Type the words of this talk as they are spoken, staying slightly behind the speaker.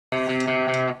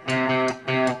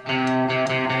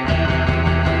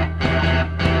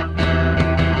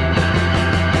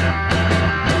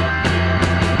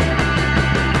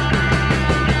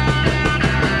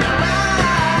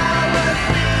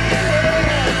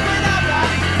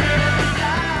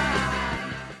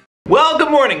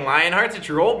Lionhearts, it's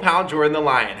your old pal Jordan the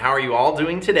Lion. How are you all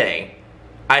doing today?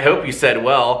 I hope you said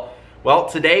well. Well,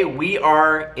 today we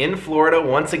are in Florida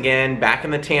once again, back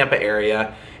in the Tampa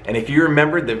area. And if you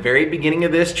remember the very beginning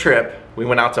of this trip, we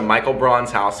went out to Michael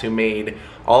Braun's house, who made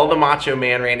all of the Macho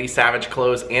Man Randy Savage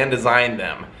clothes and designed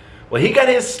them. Well, he got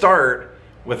his start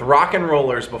with rock and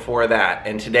rollers before that,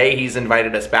 and today he's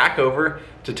invited us back over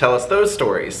to tell us those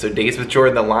stories. So Daze with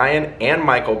Jordan the Lion and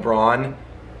Michael Braun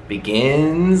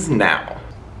begins now.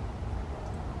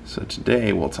 So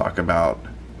today we'll talk about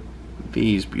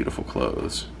these beautiful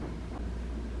clothes.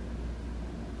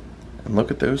 And look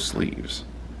at those sleeves.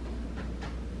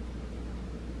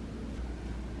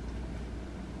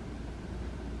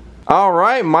 All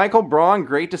right, Michael Braun,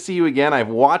 great to see you again. I've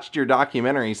watched your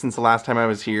documentary since the last time I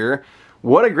was here.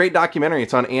 What a great documentary.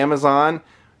 It's on Amazon.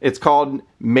 It's called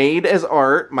Made as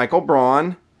Art, Michael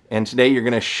Braun. And today you're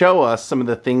going to show us some of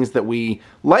the things that we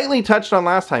lightly touched on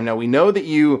last time. Now, we know that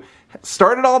you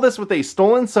started all this with a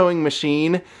stolen sewing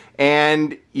machine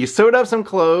and you sewed up some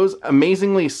clothes,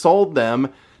 amazingly sold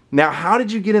them. Now, how did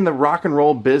you get in the rock and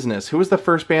roll business? Who was the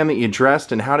first band that you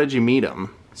dressed and how did you meet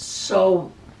them?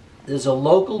 So, there's a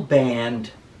local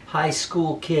band, high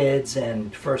school kids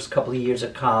and first couple of years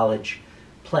of college,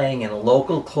 playing in a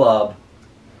local club,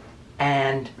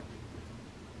 and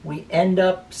we end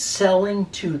up selling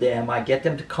to them. I get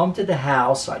them to come to the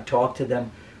house, I talk to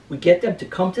them, we get them to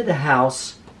come to the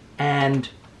house, and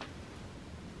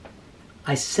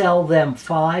I sell them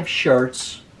 5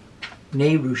 shirts,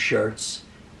 Nehru shirts,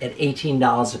 at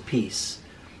 $18 a piece.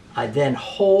 I then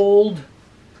hold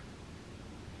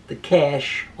the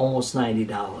cash, almost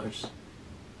 $90,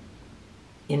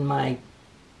 in my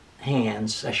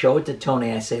hands. I show it to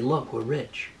Tony. I say, look, we're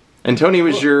rich. And Tony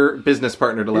was your business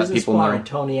partner to let people know.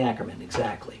 Tony Ackerman,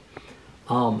 exactly.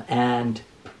 And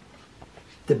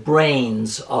the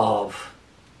brains of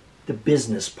the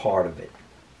business part of it,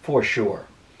 for sure.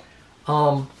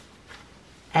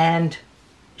 And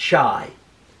shy.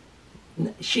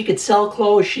 She could sell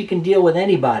clothes, she can deal with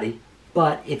anybody,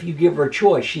 but if you give her a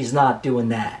choice, she's not doing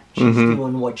that. She's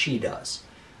doing what she does,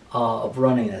 of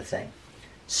running the thing.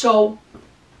 So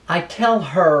I tell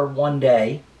her one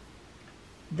day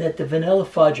that the Vanilla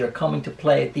Fudge are coming to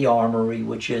play at the Armory,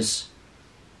 which is,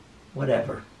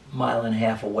 whatever, a mile and a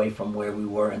half away from where we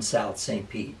were in South St.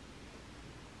 Pete.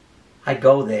 I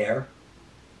go there.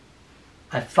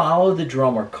 I follow the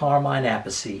drummer, Carmine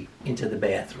Appice, into the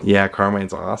bathroom. Yeah,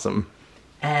 Carmine's awesome.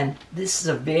 And this is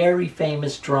a very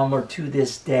famous drummer to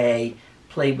this day,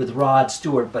 played with Rod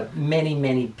Stewart, but many,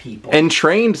 many people. And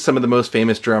trained some of the most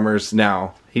famous drummers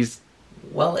now. He's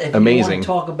well, if amazing. You want to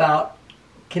talk about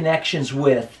connections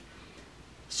with,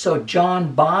 so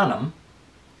John Bonham,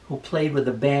 who played with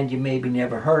a band you maybe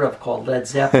never heard of called Led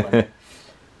Zeppelin,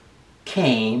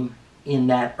 came in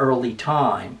that early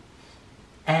time,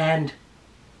 and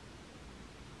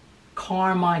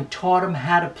Carmine taught him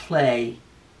how to play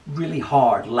really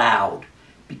hard, loud,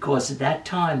 because at that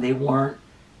time they weren't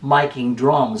miking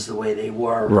drums the way they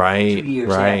were 2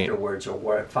 years afterwards,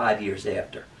 or 5 years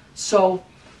after. So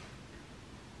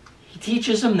he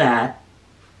teaches him that.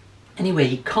 Anyway,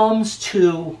 he comes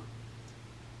to,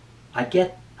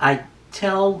 I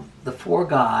tell the 4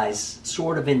 guys,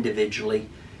 sort of individually,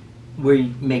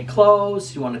 we make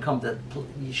clothes, you want to come to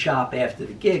the shop after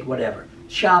the gig, whatever.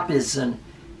 Shop is an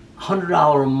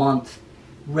 $100 a month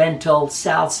rental,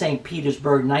 South St.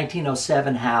 Petersburg,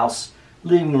 1907 house,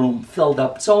 living room filled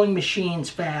up, sewing machines,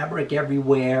 fabric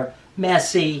everywhere,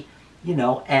 messy, you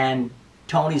know, and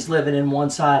Tony's living in one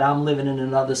side, I'm living in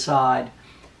another side.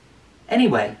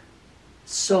 Anyway,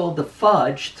 so the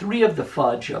Fudge, 3 of the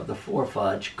Fudge, of the 4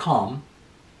 Fudge, come.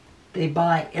 They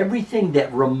buy everything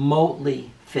that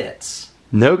remotely fits.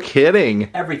 No kidding.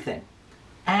 Everything.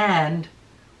 And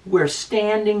we're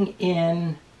standing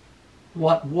in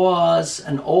what was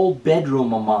an old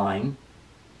bedroom of mine,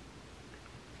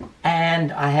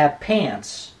 and I have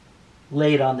pants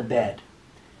laid on the bed.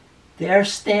 They're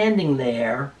standing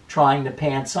there trying the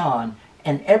pants on,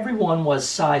 and everyone was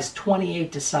size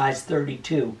 28 to size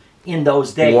 32 in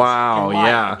those days.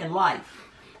 Wow, in life,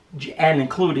 and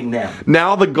including them.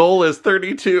 Now the goal is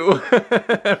 32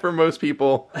 for most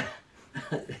people.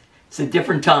 It's a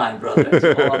different time, brother.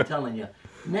 That's all I'm telling you.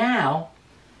 Now,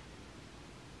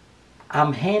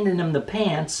 I'm handing them the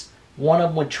pants. One of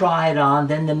them would try it on,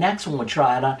 then the next one would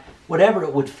try it on. Whatever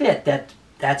it would fit,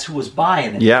 that's who was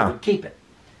buying it. Yeah. They would keep it.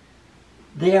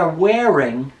 They are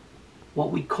wearing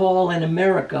what we call in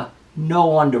America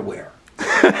no underwear.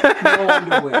 No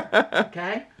underwear.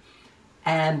 Okay?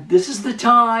 And this is the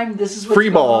time, this is what's free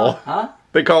ball. going on. Huh?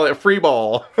 They call it free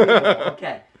ball. Free ball.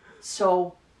 Okay.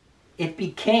 So it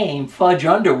became fudge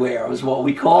underwear, was what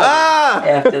we called it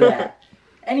after that.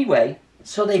 Anyway,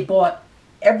 so they bought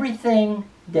everything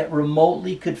that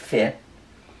remotely could fit,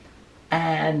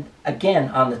 and again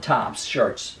on the tops,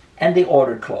 shirts, and they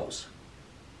ordered clothes.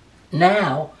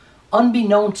 Now,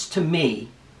 unbeknownst to me,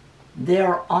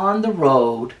 they're on the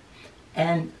road,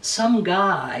 and some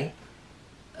guy,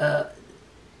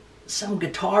 some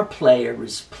guitar player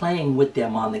is playing with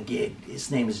them on the gig. His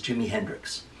name is JIMI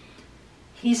HENDRIX.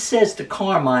 He says to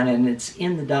Carmine, and it's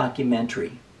in the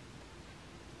documentary,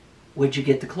 "Where'd you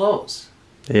get the clothes?"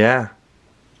 Yeah.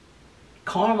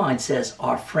 Carmine says,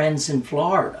 "Our friends in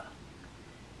Florida."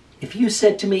 If you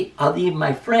said to me, "I'll leave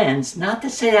my friends," not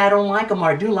to say I don't like them or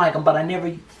I do like them, but I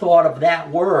never thought of that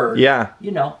word. Yeah.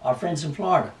 You know, our friends in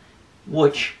Florida.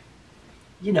 Which,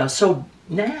 you know, so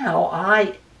now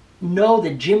I know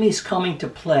that Jimmy's coming to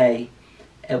play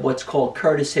at what's called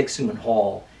Curtis Hickson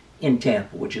Hall in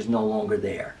Tampa, which is no longer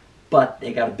there. But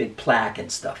they got a big plaque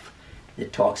and stuff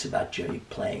that talks about Jimmy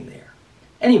playing there.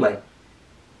 Anyway,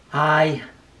 I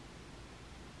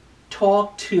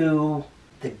talked to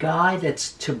the guy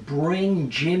that's to bring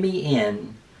Jimmy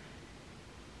in.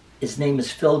 His name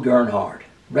is Phil Gernhardt,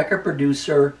 record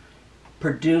producer,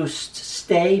 produced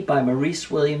Stay by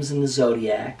Maurice Williams and the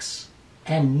Zodiacs,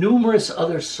 and numerous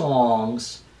other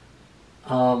songs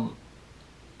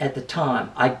at the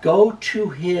time. I go to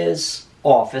his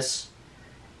office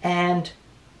and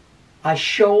I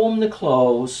show him the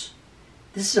clothes.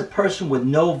 This is a person with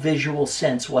no visual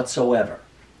sense whatsoever.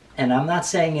 And I'm not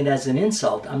saying it as an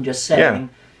insult. I'm just saying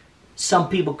some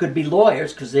people could be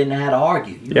lawyers because they know how to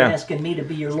argue. You're asking me to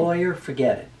be your lawyer?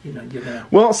 Forget it. You know, you're gonna.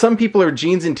 Well, some people are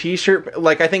jeans and t-shirt.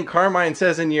 Like I think Carmine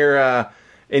says in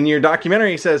your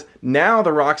documentary, he says now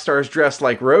the rock stars dress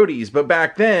like roadies, but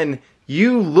back then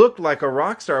you looked like a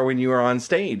rock star when you were on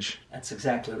stage. That's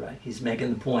exactly right. He's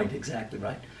making the point. Exactly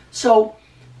right. So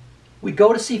we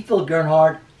go to see Phil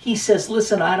Gernhardt. He says,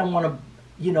 "Listen, I don't want to,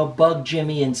 you know, bug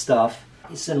Jimmy and stuff.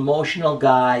 He's an emotional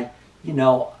guy. You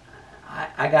know,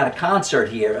 I got a concert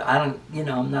here. I don't, you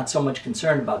know, I'm not so much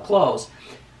concerned about clothes."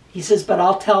 He says, "But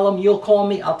I'll tell him, you'll call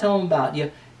me. I'll tell him about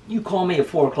you. You call me at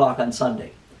 4 o'clock on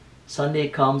Sunday." Sunday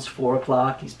comes, 4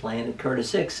 o'clock. He's playing at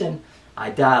Curtis Hickson. I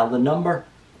dial the number.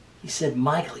 He said,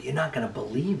 "Michael, you're not going to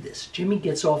believe this." Jimmy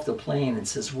gets off the plane and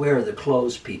says, "Where are the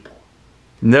clothes people?"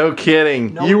 No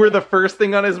kidding. No you were the first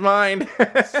thing on his mind.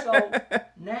 So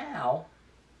now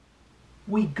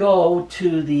we go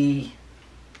to the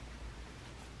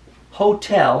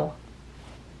hotel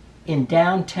in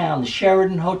downtown, the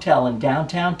Sheraton Hotel in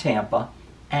downtown Tampa,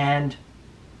 and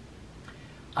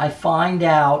I find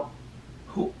out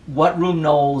what room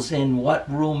Noel's in, what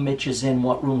room Mitch is in,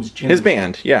 what room's Jimmy. His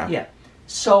band, yeah. Yeah.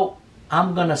 So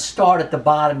I'm going to start at the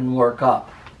bottom and work up.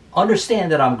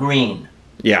 Understand that I'm green.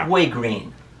 Yeah. Way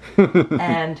green.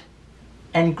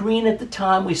 and green at the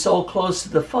time we sold close to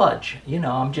the fudge. You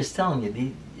know, I'm just telling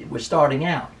you, we're starting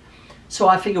out. So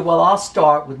I figured, well, I'll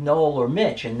start with Noel or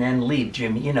Mitch and then leave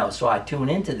Jimmy, you know, so I tune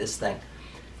into this thing.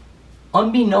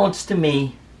 Unbeknownst to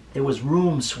me, there was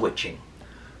room switching.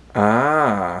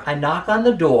 Ah. I knock on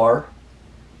the door.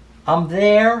 I'm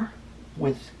there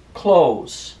with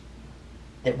clothes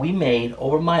that we made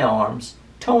over my arms.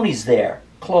 Tony's there,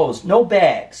 clothes, no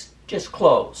bags, just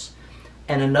clothes.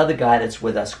 And another guy that's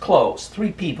with us, clothes.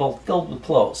 3 people filled with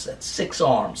clothes. That's 6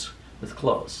 arms with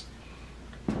clothes.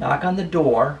 Knock on the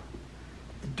door.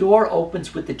 The door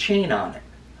opens with the chain on it.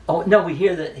 Oh no, we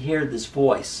hear this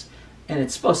voice, and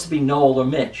it's supposed to be Noel or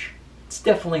Mitch. It's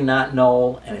definitely not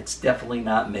Noel, and it's definitely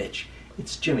not Mitch.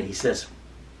 It's Jimmy. He says,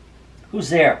 "Who's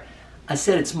there?" I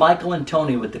said, "It's Michael and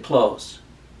Tony with the clothes."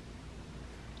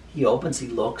 He opens, he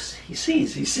looks, he's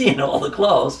seeing all the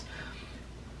clothes.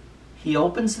 He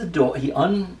opens the door, he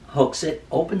unhooks it,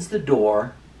 opens the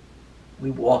door,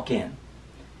 we walk in.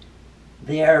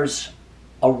 There's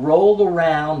a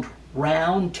roll-around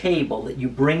round table that you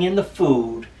bring in the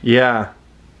food. Yeah.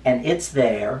 And it's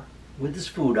there with his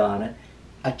food on it.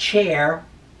 A chair,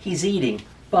 he's eating,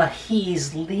 but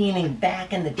he's leaning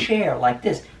back in the chair like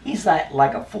this. He's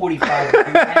like a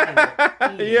 45-degree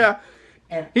angle. Yeah.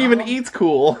 And he even eats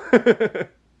cool.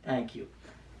 Thank you.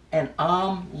 And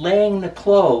I'm laying the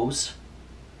clothes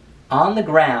on the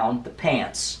ground, the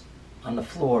pants, on the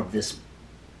floor of this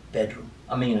bedroom.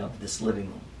 I mean, of this living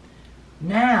room.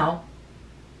 Now,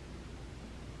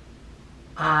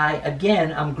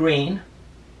 I'm green.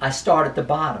 I start at the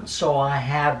bottom. So I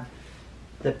have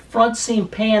the front seam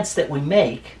pants that we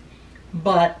make,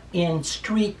 but in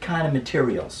street kind of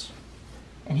materials.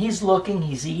 And he's looking,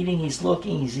 he's eating, he's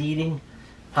looking, he's eating.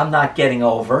 I'm not getting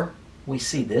over. We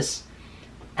see this.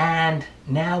 And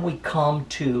now we come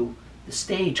to the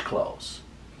stage clothes.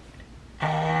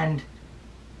 And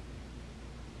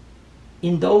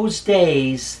in those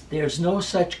days, there's no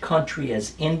such country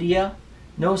as India,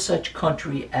 no such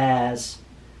country as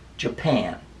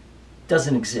Japan.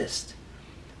 Doesn't exist.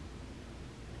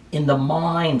 In the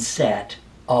mindset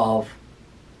of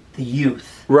the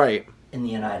youth Right. in the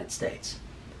United States.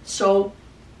 So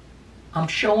I'm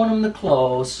showing them the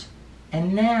clothes,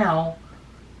 and now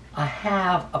I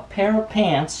have a pair of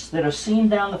pants that are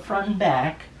seamed down the front and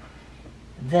back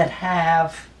that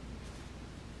have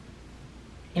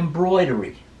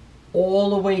embroidery all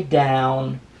the way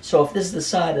down. So if this is the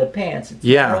side of the pants, it's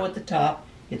narrow at the top,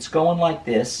 it's going like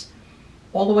this,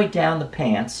 all the way down the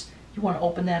pants. You want to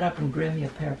open that up and grab me a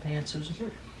pair of pants,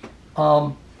 Susan?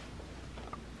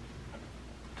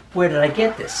 Where did I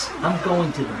get this? I'm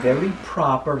going to the very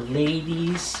proper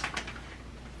ladies'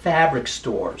 fabric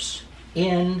stores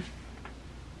in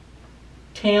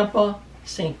Tampa,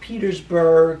 St.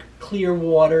 Petersburg,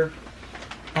 Clearwater,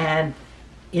 and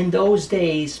in those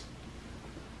days,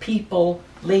 people,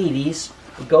 ladies,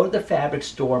 would go to the fabric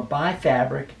store, buy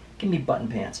fabric, give me button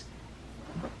pants,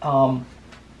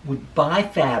 would buy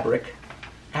fabric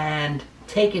and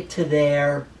take it to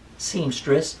their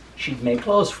seamstress. She'd make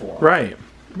clothes for them. Right.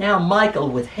 Now Michael,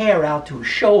 with hair out to his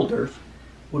shoulders,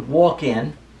 would walk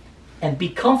in and be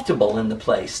comfortable in the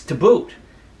place to boot,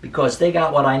 because they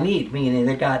got what I need, meaning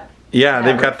they got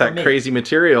they've got that crazy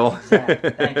material. Exactly.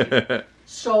 Thank you.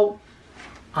 So,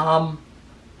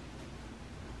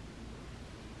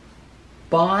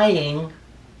 buying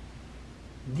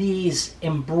these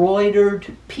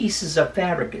embroidered pieces of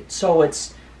fabric, so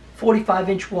it's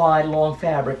 45-inch wide long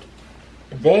fabric.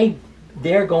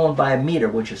 They're going by a meter,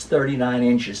 which is 39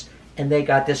 inches, and they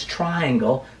got this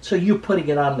triangle, so you're putting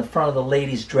it on the front of the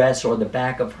lady's dress or the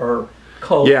back of her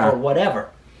coat or whatever.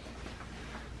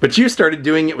 But you started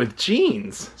doing it with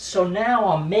jeans. So now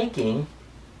I'm making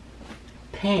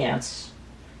pants.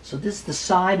 So this is the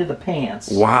side of the pants.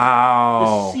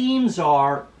 Wow. The seams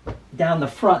are down the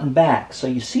front and back, so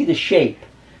you see the shape.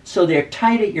 So they're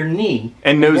tight at your knee.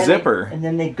 And no zipper. And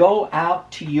then they go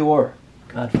out to your,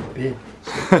 God forbid,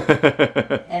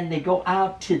 and they go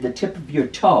out to the tip of your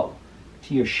toe,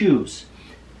 to your shoes.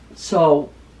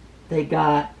 So they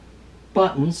got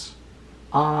buttons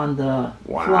on the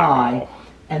fly,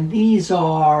 and these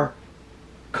are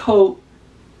coat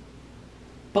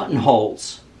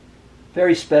buttonholes.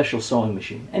 Very special sewing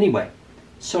machine. Anyway,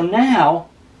 so now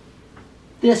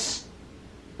this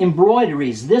embroidery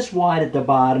is this wide at the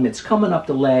bottom, it's coming up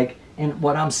the leg, and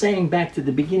what I'm saying back to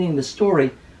the beginning of the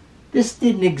story, this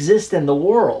didn't exist in the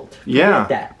world. Forget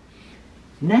that.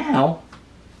 Now,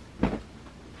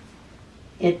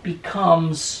 it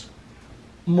becomes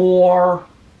more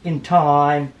in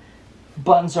time.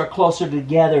 Buttons are closer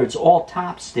together. It's all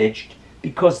top stitched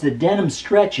because the denim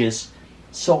stretches,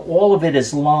 so all of it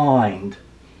is lined.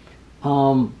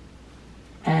 And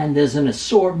there's an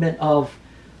assortment of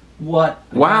what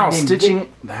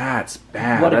stitching. That's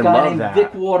bad. What a I guy love named that.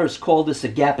 Vic Waters called this a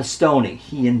Gapistoni.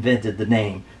 He invented the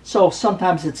name. So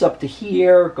sometimes it's up to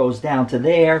here, goes down to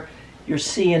there. You're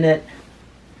seeing it.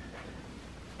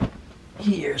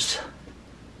 Here's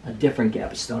a different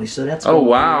Gapistoni. So that's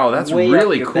that's way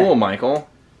really up your cool, back. Michael.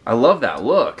 I love that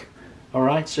look. All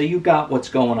right, so you got what's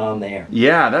going on there.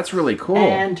 Yeah, that's really cool.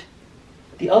 And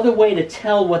the other way to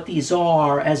tell what these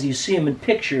are, as you see them in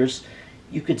pictures,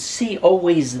 you could see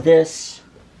always these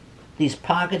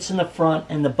pockets in the front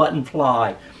and the button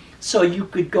fly. So you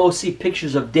could go see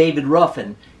pictures of David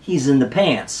Ruffin. He's in the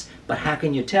pants. But how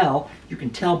can you tell? You can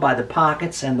tell by the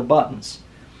pockets and the buttons.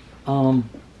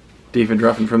 David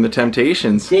Ruffin from the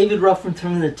Temptations. David Ruffin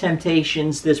from the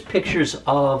Temptations. There's pictures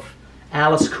of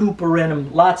Alice Cooper in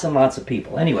them. Lots and lots of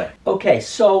people. Anyway. Okay,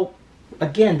 so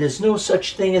again, there's no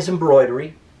such thing as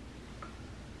embroidery.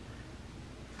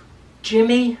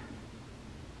 Jimmy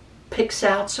picks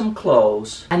out some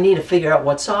clothes. I need to figure out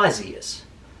what size he is.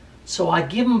 So I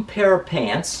give him a pair of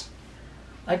pants.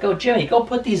 I go, Jimmy, go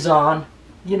put these on.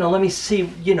 Let me see,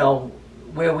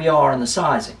 where we are in the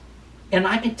sizing. And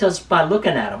I can tell by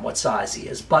looking at him what size he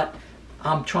is, but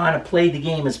I'm trying to play the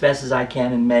game as best as I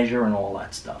can and measure and all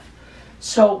that stuff.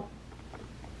 So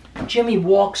Jimmy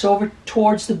walks over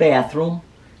towards the bathroom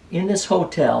in this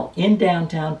hotel in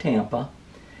downtown Tampa,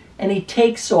 and he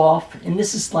takes off, and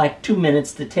this is like 2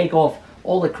 minutes to take off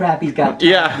all the crap he's got.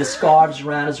 The scarves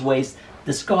around his waist,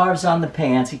 the scarves on the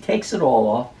pants. He takes it all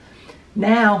off.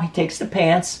 Now he takes the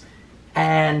pants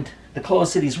and the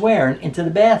clothes that he's wearing into the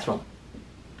bathroom.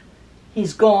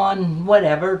 He's gone,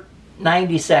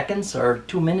 90 seconds or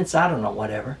 2 minutes, I don't know,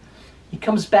 whatever. He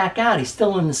comes back out. He's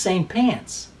still in the same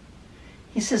pants.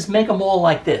 He says, make them all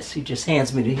like this. He just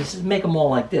hands me, he says, make them all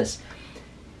like this.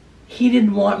 He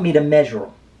didn't want me to measure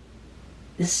him.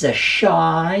 This is a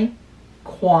shy,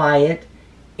 quiet,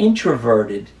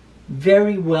 introverted,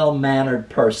 very well-mannered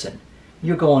person.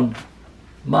 You're going,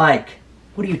 Mike,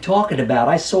 what are you talking about?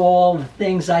 I saw all the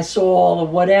things, I saw all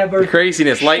the whatever. The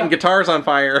craziness, lighting guitars on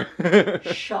fire.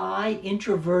 Shy,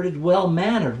 introverted,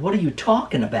 well-mannered. What are you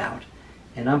talking about?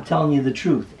 And I'm telling you the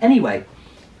truth. Anyway,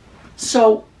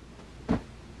 so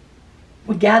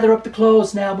we gather up the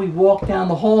clothes. Now we walk down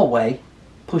the hallway,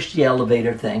 push the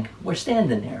elevator thing. We're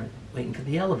standing there waiting for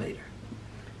the elevator.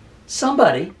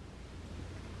 Somebody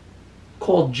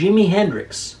called JIMI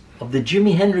Hendrix of the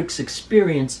JIMI Hendrix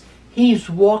Experience, he's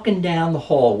walking down the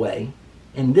hallway,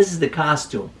 and this is the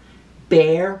costume.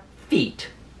 Bare feet.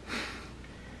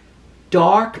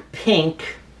 Dark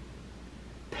pink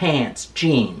pants,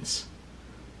 jeans.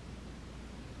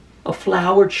 A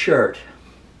flowered shirt.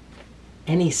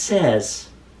 And he says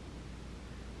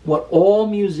what all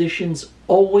musicians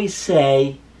always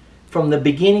say from the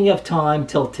beginning of time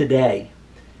till today.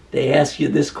 They ask you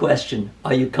this question,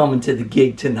 are you coming to the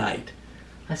gig tonight?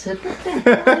 I said, what the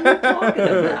hell are you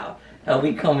talking about? Are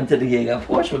we coming to the gig? Of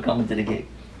course we're coming to the gig.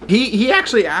 He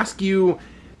actually asked you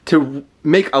to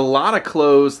make a lot of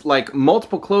clothes, like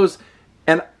multiple clothes,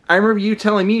 and I remember you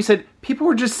telling me, you said people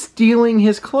were just stealing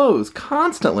his clothes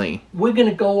constantly. We're going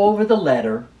to go over the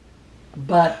letter,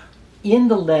 but in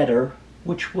the letter,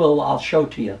 which I'll show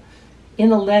to you, in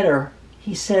the letter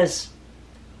he says,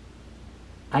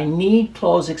 I need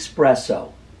clothes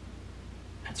espresso.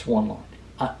 That's one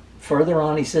line. Further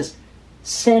on he says,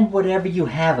 send whatever you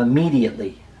have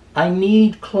immediately. I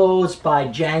need clothes by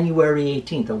January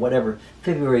 18th or whatever,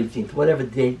 February 18th, whatever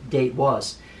the date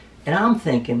was. And I'm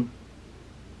thinking,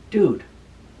 dude,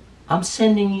 I'm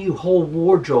sending you whole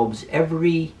wardrobes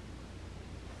every,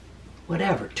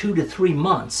 whatever, 2 to 3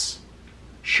 months.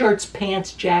 Shirts,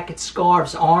 pants, jackets,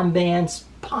 scarves, armbands,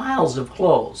 piles of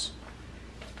clothes.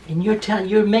 And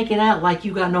you're making out like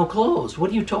you got no clothes.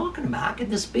 What are you talking about? How could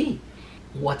this be?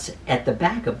 What's at the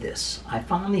back of this? I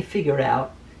finally figured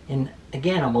out, and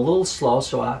again, I'm a little slow,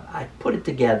 so I put it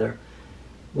together,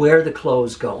 where are the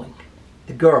clothes going?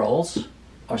 The girls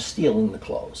are stealing the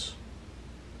clothes.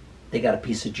 They got a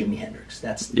piece of Jimi Hendrix.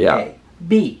 That's A.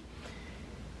 B,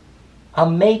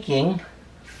 I'm making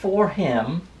for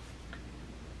him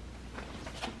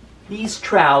these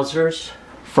trousers.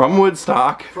 From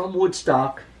Woodstock. From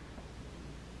Woodstock.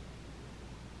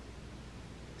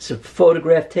 It's a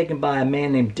photograph taken by a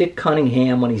man named Dick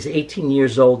Cunningham when he's 18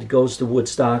 years old. He goes to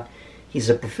Woodstock. He's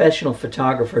a professional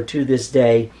photographer to this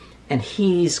day, and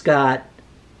he's got...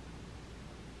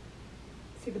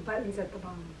 See the buttons at the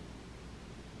bottom.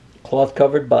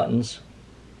 Cloth-covered buttons.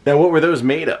 Now, what were those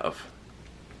made of?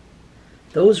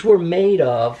 Those were made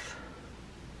of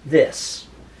this.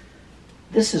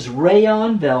 This is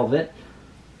rayon velvet,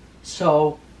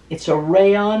 so it's a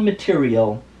rayon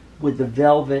material with the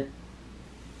velvet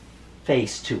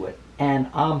face to it. And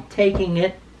I'm taking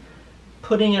it,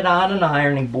 putting it on an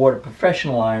ironing board, a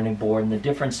professional ironing board, and the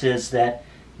difference is that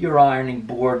your ironing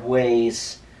board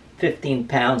weighs 15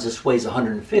 pounds, this weighs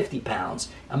 150 pounds.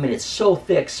 I mean, it's so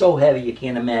thick, so heavy, you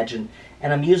can't imagine.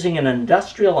 And I'm using an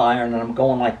industrial iron, and I'm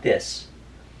going like this.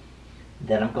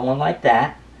 Then I'm going like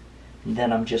that, and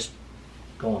then I'm just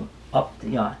going up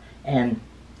the and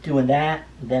doing that,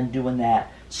 and then doing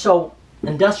that. So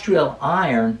industrial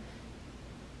iron,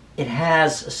 it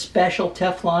has a special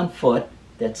Teflon foot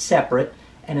that's separate,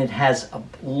 and it has a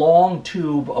long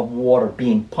tube of water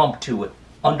being pumped to it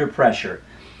under pressure.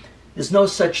 There's no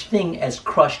such thing as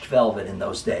crushed velvet in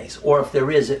those days, or if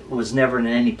there is, it was never in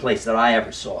any place that I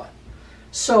ever saw it.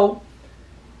 So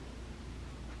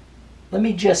let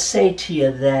me just say to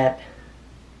you that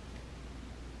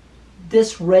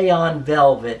this rayon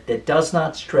velvet that does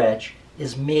not stretch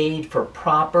is made for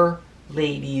proper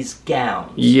ladies'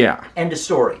 gowns. Yeah. End of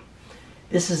story.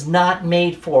 This is not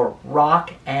made for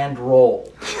rock and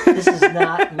roll. This is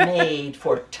not made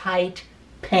for tight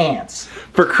pants.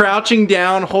 For crouching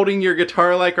down, holding your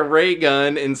guitar like a ray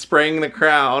gun and spraying the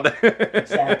crowd.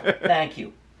 Exactly. Thank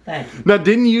you. Thank you. Now,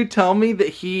 didn't you tell me that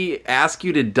he asked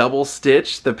you to double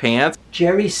stitch the pants?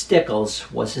 Jerry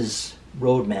Stickles was his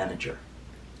road manager.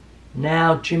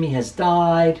 Now Jimmy has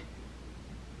died.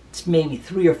 It's maybe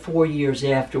 3 or 4 years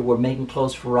after we're making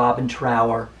clothes for Robin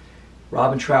Trower.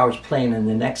 Robin Trower's playing in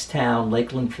the next town,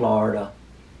 Lakeland, Florida.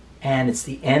 And it's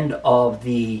the end of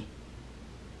the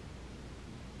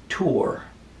tour.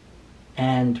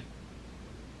 And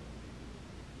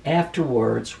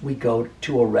afterwards, we go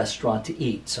to a restaurant to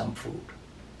eat some food.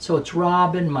 So it's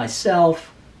Robin,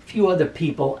 myself, a few other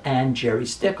people, and Jerry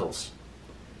Stickles.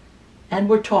 And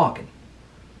we're talking.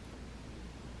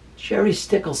 Jerry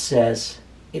Stickles says,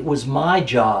 it was my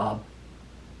job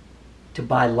to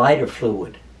buy lighter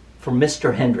fluid for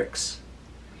Mr. Hendrix.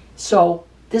 So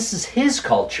this is his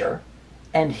culture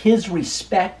and his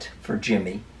respect for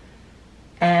Jimmy.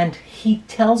 And he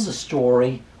tells a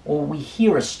story, or we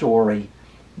hear a story,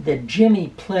 that Jimmy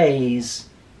plays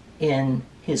in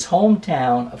his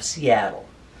hometown of Seattle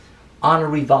on a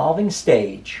revolving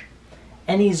stage,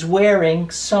 and he's wearing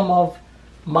some of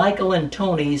Michael and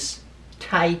Tony's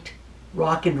tight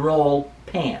rock and roll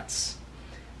pants.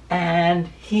 And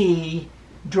he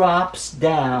drops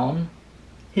down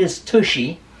his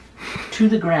tushy to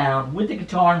the ground with the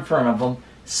guitar in front of him,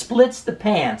 splits the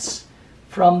pants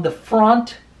from the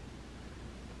front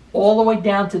all the way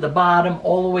down to the bottom,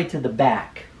 all the way to the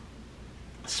back.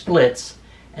 Splits,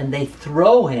 and they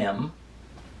throw him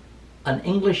an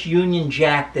English Union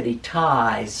Jack that he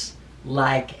ties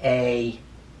like a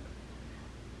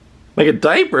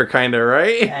diaper, kind of,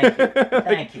 right? Thank you.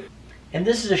 Thank you. And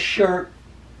this is a shirt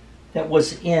that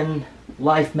was in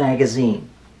Life magazine,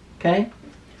 okay?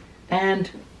 And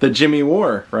that Jimmy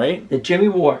wore, right? That Jimmy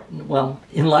wore. Well,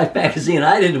 in Life magazine,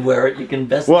 I didn't wear it. You can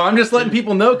best. Well, I'm just letting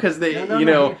people know because they,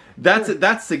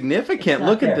 that's significant.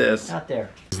 Look at this. Not there.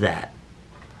 Is that?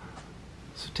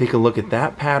 So take a look at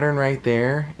that pattern right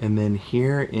there, and then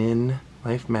here in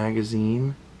Life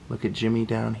magazine, look at Jimmy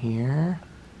down here.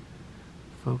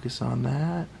 Focus on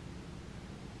that.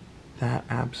 That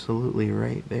absolutely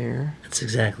right there. That's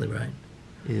exactly right.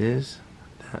 Is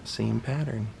that same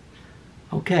pattern.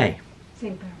 Okay.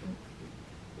 Same pattern.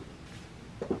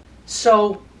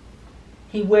 So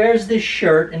he wears this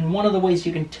shirt, and one of the ways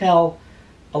you can tell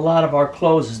a lot of our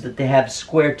clothes is that they have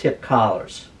square tip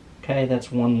collars. Okay,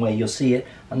 that's one way you'll see it.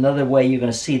 Another way you're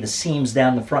going to see the seams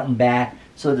down the front and back.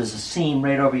 So there's a seam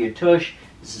right over your tush.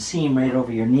 There's a seam right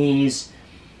over your knees.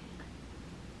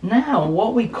 Now,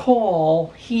 what we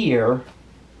call here,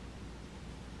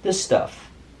 this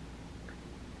stuff.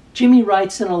 Jimmy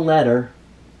writes in a letter,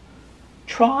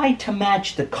 try to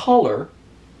match the color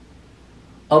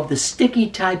of the sticky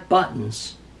type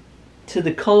buttons to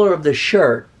the color of the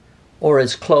shirt, or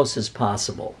as close as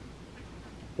possible.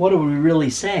 What are we really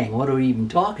saying? What are we even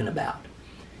talking about?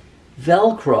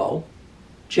 Velcro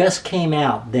just came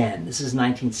out then. This is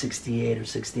 1968 or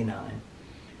 69.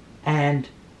 And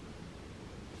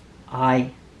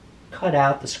I cut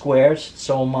out the squares,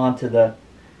 sew them onto the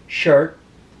shirt.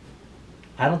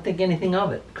 I don't think anything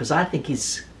of it, because I'm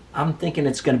thinking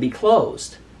it's going to be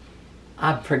closed.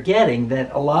 I'm forgetting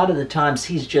that a lot of the times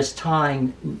he's just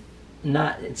tying,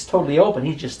 it's totally open,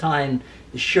 he's just tying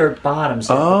the shirt bottoms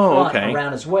at the front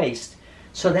around his waist.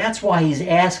 So that's why he's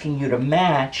asking you to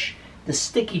match the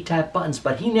sticky type buttons,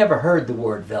 but he never heard the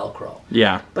word Velcro.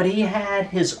 Yeah. But he had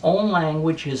his own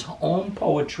language, his own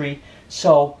poetry.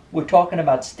 So we're talking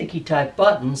about sticky type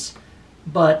buttons,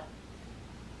 but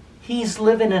he's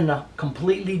living in a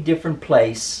completely different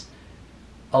place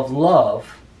of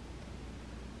love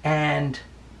and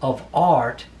of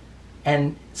art,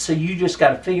 and so you just got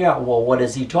to figure out, well, what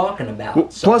is he talking about? Well,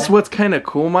 so plus, what's kind of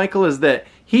cool, Michael, is that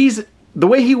the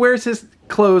way he wears his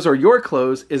clothes or your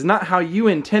clothes is not how you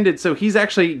intended, so he's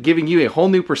actually giving you a whole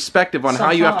new perspective on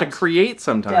how you have to create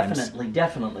sometimes.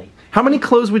 Definitely. How many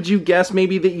clothes would you guess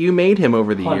maybe that you made him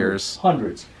over the years?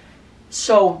 Hundreds.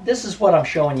 So this is what I'm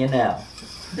showing you now.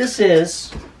 This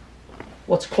is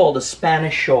what's called a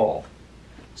Spanish shawl.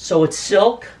 So it's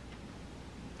silk,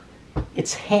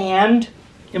 it's hand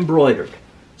embroidered.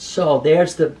 So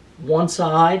there's the one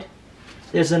side,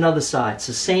 there's another side. It's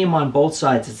the same on both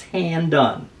sides, it's hand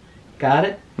done. Got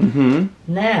it? Mm-hmm.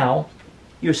 Now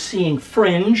you're seeing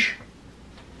fringe,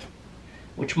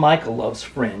 which Michael loves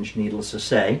fringe, needless to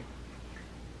say.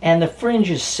 And the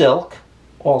fringe is silk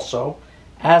also,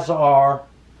 as are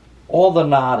all the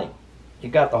knotting. You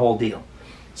got the whole deal.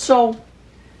 So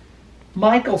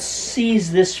Michael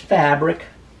sees this fabric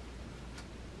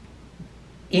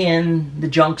in the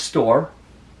junk store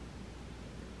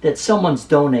that someone's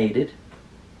donated,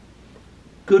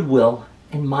 Goodwill,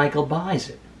 and Michael buys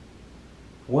it.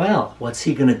 Well, what's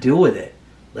he gonna do with it?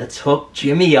 Let's hook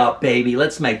Jimmy up, baby.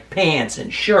 Let's make pants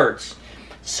and shirts.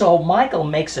 So Michael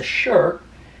makes a shirt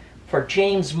for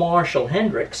James Marshall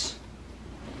Hendrix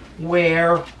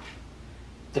where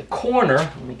the corner,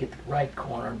 let me get the right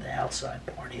corner, the outside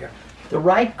part here. The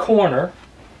right corner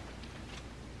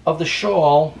of the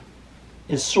shawl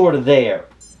is sort of there,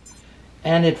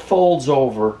 and it folds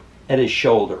over at his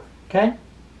shoulder, okay?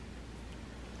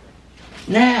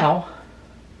 Now,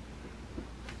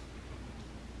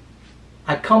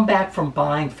 I come back from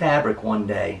buying fabric one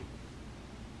day,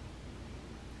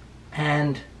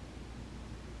 and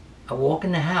I walk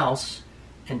in the house,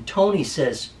 and Tony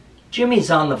says,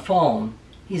 Jimmy's on the phone.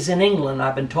 He's in England.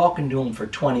 I've been talking to him for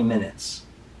 20 minutes.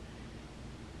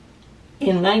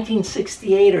 In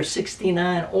 1968 or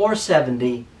 69 or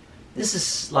 70, this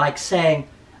is like saying,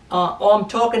 oh, I'm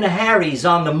talking to Harry, he's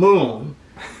on the moon.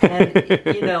 And,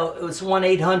 you know, it was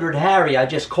 1-800-HARRY. I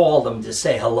just called him to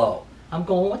say hello. I'm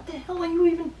going, what the hell are you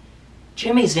even?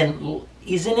 Jimmy's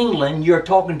he's in England, you're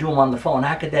talking to him on the phone.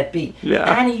 How could that be? Yeah.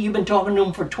 Annie, you've been talking to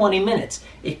him for 20 minutes.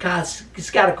 It's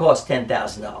got to cost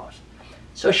 $10,000.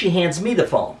 So she hands me the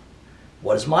phone.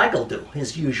 What does Michael do?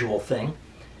 His usual thing.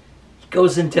 He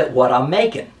goes into what I'm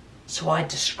making. So I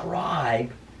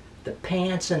describe the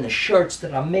pants and the shirts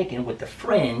that I'm making with the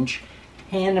fringe,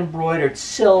 hand embroidered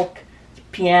silk,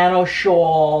 piano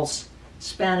shawls,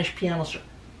 Spanish piano shawls.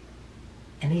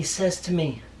 And he says to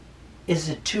me, is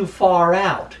it too far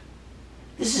out?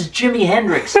 This is Jimi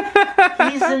Hendrix.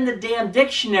 He's in the damn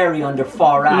dictionary under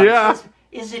far out. Yeah. He says,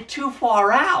 is it too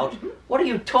far out? What are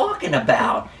you talking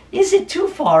about? Is it too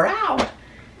far out?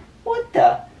 What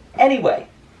the? Anyway,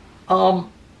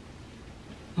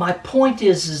 my point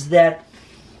is that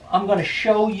I'm going to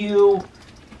show you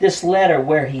this letter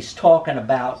where he's talking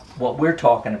about what we're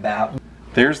talking about.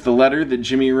 There's the letter that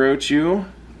Jimmy wrote you.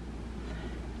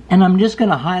 And I'm just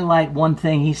going to highlight one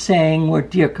thing. He's saying, we're a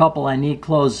dear couple, I need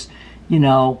clothes, you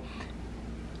know.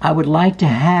 I would like to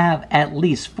have at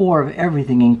least 4 of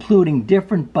everything, including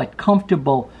different but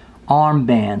comfortable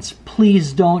armbands.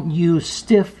 Please don't use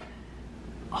stiff,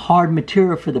 hard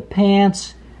material for the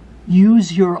pants.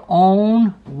 Use your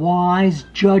own wise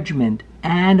judgment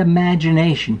and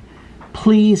imagination.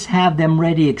 Please have them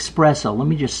ready espresso. Let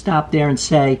me just stop there and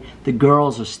say the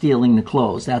girls are stealing the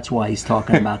clothes. That's why he's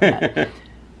talking about that.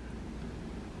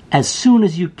 As soon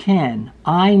as you can.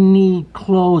 I need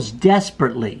clothes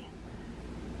desperately.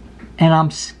 And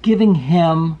I'm giving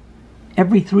him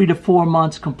every 3 to 4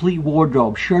 months complete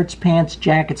wardrobe. Shirts, pants,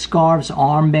 jackets, scarves,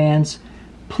 armbands.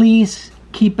 Please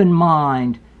keep in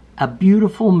mind a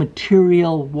beautiful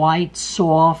material, white,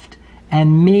 soft,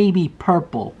 and maybe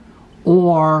purple.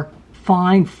 Or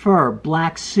fine fur,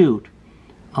 black suit.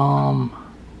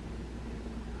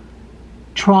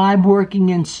 Tribe working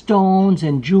in stones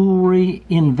and jewelry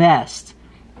in vest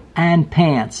and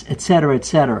pants, etc.,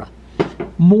 etc.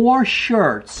 More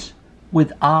shirts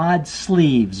with odd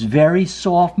sleeves, very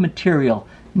soft material,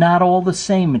 not all the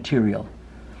same material.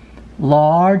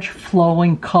 Large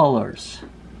flowing colors.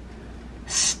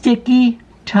 Sticky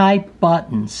type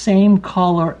buttons, same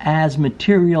color as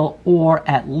material or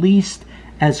at least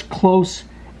as close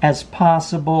as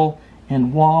possible.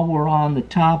 And while we're on the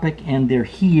topic and they're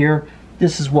here,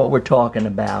 this is what we're talking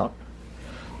about.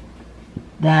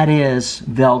 That is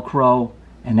Velcro,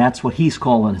 and that's what he's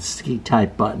calling a sticky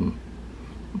type button.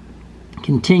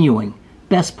 Continuing,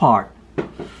 best part,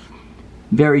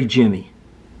 very Jimmy.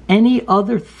 Any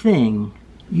other thing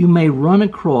you may run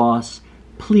across,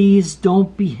 please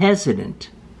don't be hesitant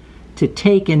to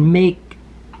take and make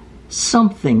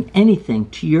something, anything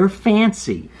to your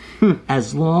fancy,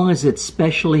 as long as it's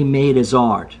specially made as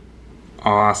art.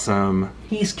 Awesome.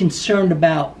 He's concerned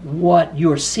about what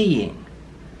you're seeing.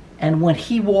 And when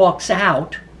he walks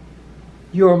out,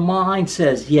 your mind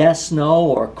says yes, no,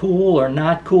 or cool, or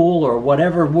not cool, or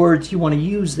whatever words you want to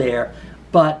use there.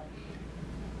 But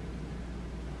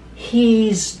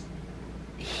he,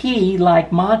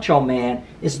 like Macho Man,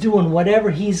 is doing whatever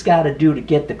he's got to do to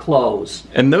get the clothes.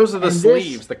 And those are the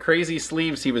sleeves, the crazy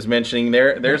sleeves he was mentioning.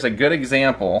 There's a good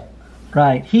example.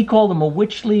 Right. He called them a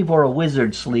witch sleeve or a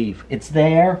wizard sleeve. It's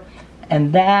there,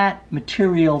 and that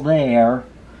material there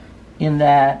in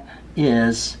that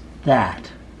is that.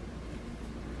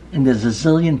 And there's a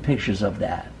zillion pictures of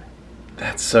that.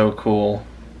 That's so cool.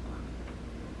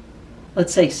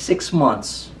 Let's say 6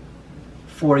 months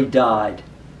before he died,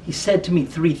 he said to me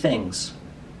 3 things.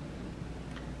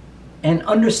 And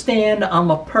understand,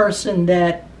 I'm a person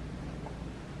that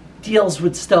deals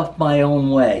with stuff my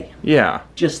own way. Yeah.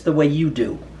 Just the way you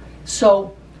do.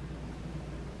 So,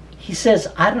 he says,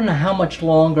 I don't know how much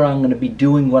longer I'm going to be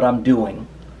doing what I'm doing.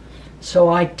 So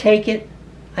I take it,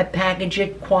 I package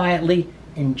it quietly,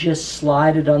 and just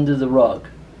slide it under the rug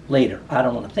later. I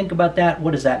don't want to think about that.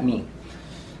 What does that mean?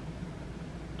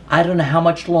 I don't know how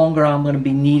much longer I'm going to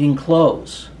be needing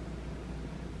clothes.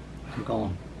 I'm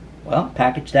going, well,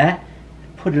 package that,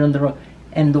 put it under the rug.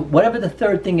 And whatever the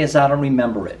third thing is, I don't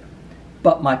remember it.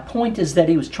 But my point is that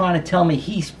he was trying to tell me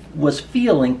he was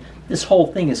feeling this whole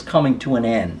thing is coming to an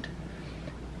end.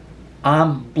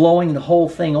 I'm blowing the whole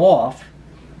thing off,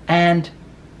 and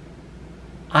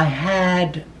I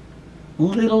had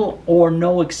little or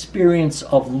no experience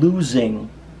of losing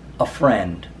a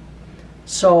friend.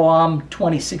 So I'm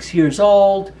 26 years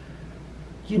old.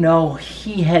 You know,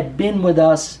 he had been with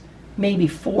us maybe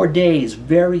 4 days,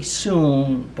 very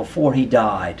soon before he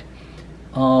died.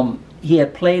 He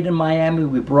had played in Miami.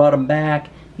 We brought him back.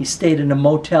 He stayed in a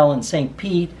motel in St.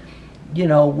 Pete. You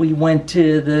know, we went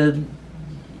to the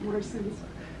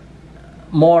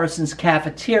Morrison's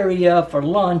cafeteria for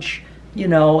lunch, you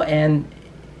know, and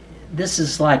this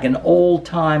is like an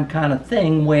old-time kind of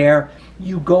thing where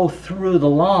you go through the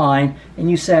line and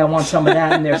you say, I want some of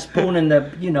that, and they're spooning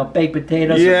the, you know, baked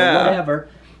potatoes or whatever,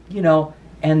 you know,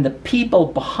 and the people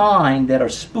behind that are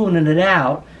spooning it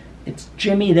out, it's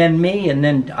Jimmy, then me, and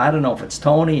then I don't know if it's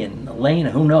Tony and Elaine,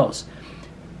 who knows.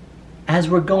 As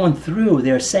we're going through,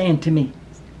 they're saying to me,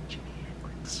 Jimi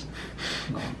Hendrix.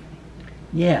 I'm going,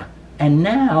 yeah. And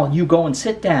now you go and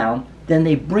sit down, then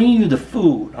they bring you the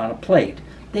food on a plate,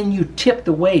 then you tip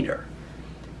the waiter.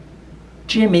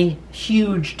 Jimmy,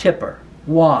 huge tipper.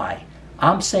 Why?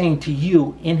 I'm saying to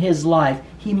you, in his life,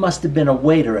 he must have been a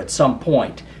waiter at some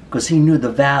point because he knew the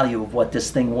value of what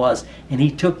this thing was, and he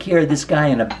took care of this guy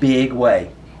in a big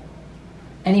way.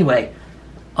 Anyway,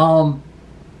 I'm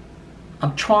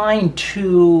trying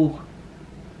to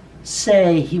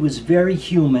say he was very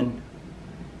human,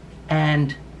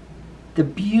 and the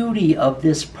beauty of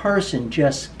this person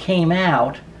just came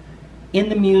out in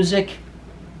the music,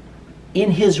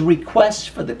 in his requests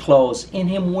for the clothes, in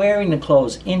him wearing the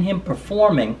clothes, in him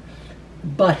performing,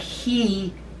 but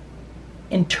he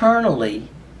internally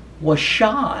was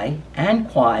shy and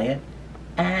quiet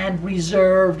and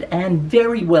reserved and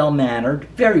very well-mannered,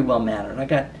 very well-mannered. I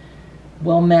got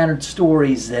well-mannered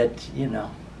stories that, you know,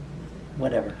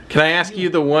 whatever. Can I ask you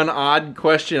the one odd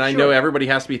question I know everybody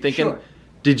has to be thinking? Sure.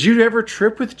 Did you ever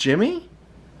trip with Jimmy?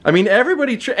 I mean,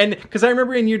 everybody, and because I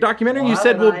remember in your documentary you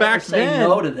said, well, back then. Say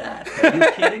no to that. Are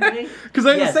you kidding me? Because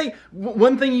I was saying,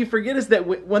 one thing you forget is that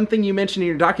one thing you mentioned in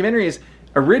your documentary is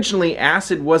originally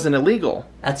acid wasn't illegal.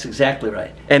 That's exactly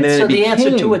right. And then so the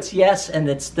answer to it's yes, and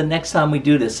it's the next time we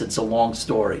do this, it's a long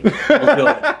story. We'll do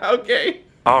it. Okay.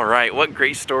 All right, what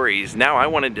great stories. Now I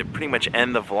wanted to pretty much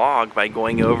end the vlog by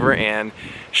going over and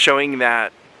showing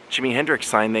that Jimi Hendrix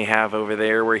sign they have over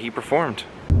there where he performed.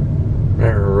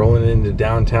 We're rolling into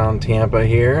downtown Tampa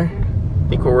here. I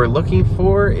think what we're looking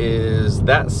for is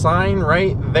that sign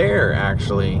right there,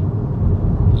 actually.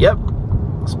 Yep,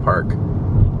 let's park.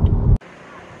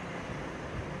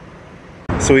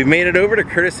 So we've made it over to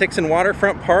Curtis Hickson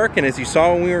Waterfront Park, and as you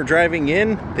saw when we were driving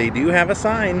in, they do have a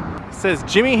sign. It says,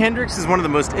 Jimi Hendrix is one of the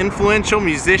most influential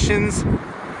musicians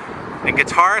and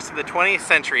guitarist of the 20th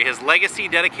century. His legacy,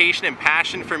 dedication, and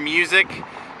passion for music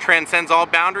transcends all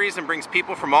boundaries and brings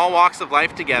people from all walks of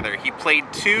life together. He played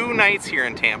 2 nights here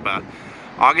in Tampa,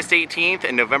 August 18th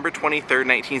and November 23rd,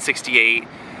 1968,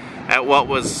 at what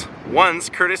was once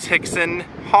Curtis Hickson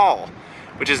Hall,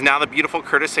 which is now the beautiful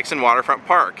Curtis Hickson Waterfront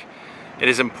Park. It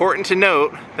is important to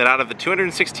note that out of the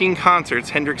 216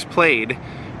 concerts Hendrix played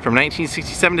from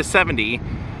 1967 to 70,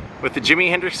 with the Jimi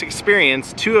Hendrix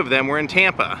Experience, 2 of them were in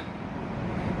Tampa.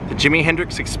 The Jimi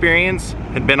Hendrix Experience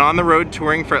had been on the road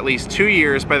touring for at least 2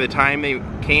 years by the time they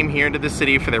came here to the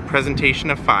city for their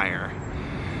presentation of Fire.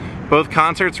 Both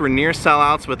concerts were near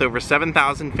sellouts with over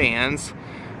 7,000 fans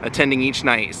attending each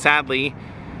night. Sadly,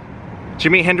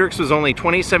 Jimi Hendrix was only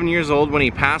 27 years old when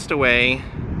he passed away,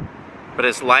 but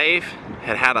his life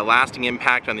had had a lasting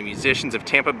impact on the musicians of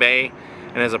Tampa Bay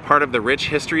and as a part of the rich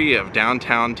history of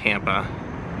downtown Tampa.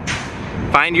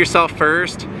 Find yourself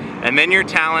first, and then your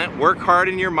talent. Work hard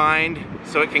in your mind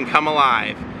so it can come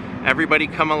alive. Everybody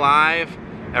come alive,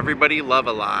 everybody love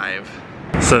alive.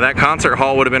 So that concert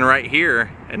hall would have been right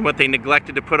here, and what they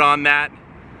neglected to put on that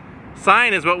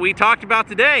sign is what we talked about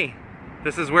today.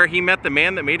 This is where he met the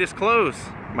man that made his clothes,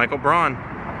 Michael Braun.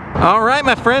 All right,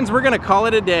 my friends, we're gonna call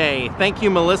it a day. Thank you,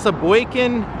 Melissa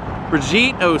Boykin,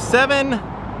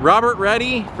 Brigitte07, Robert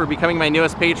Reddy for becoming my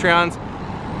newest Patreons.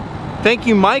 Thank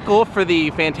you, Michael, for the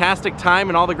fantastic time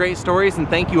and all the great stories, and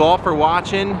thank you all for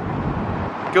watching.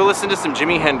 Go listen to some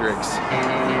Jimi Hendrix.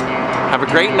 Have a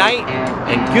great night,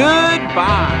 and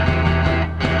goodbye.